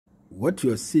What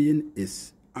you are seeing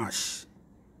is ash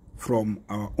from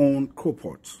our own crop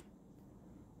pot.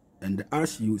 And the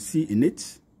ash you see in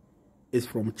it is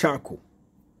from charcoal.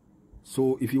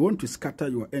 So if you want to scatter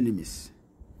your enemies,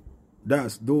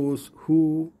 that's those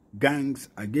who gangs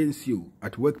against you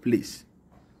at workplace,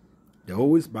 they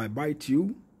always bite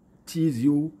you, tease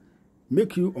you,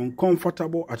 make you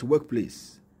uncomfortable at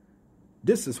workplace.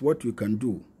 This is what you can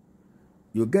do.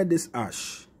 You get this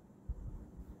ash,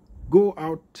 go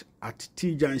out at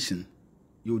T-Junction.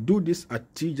 You do this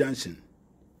at T-Junction.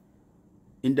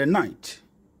 In the night,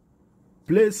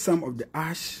 place some of the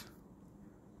ash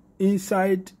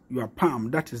inside your palm,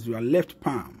 that is your left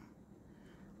palm.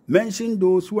 Mention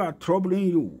those who are troubling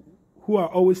you, who are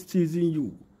always teasing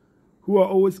you, who are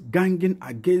always ganging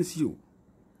against you.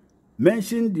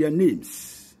 Mention their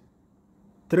names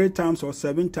 3 times or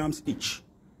 7 times each.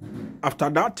 After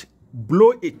that,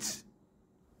 blow it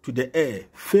to the air,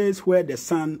 face where the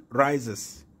sun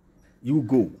rises. You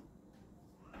go.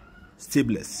 Stay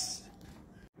blessed.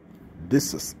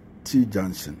 This is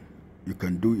T-Junction. You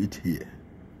can do it here.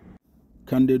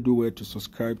 Can they do well to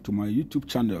subscribe to my YouTube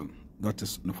channel? That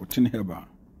is Nofotin Heba.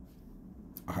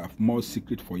 I have more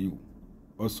secret for you.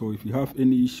 Also, if you have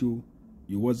any issue,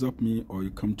 you WhatsApp me or you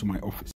come to my office.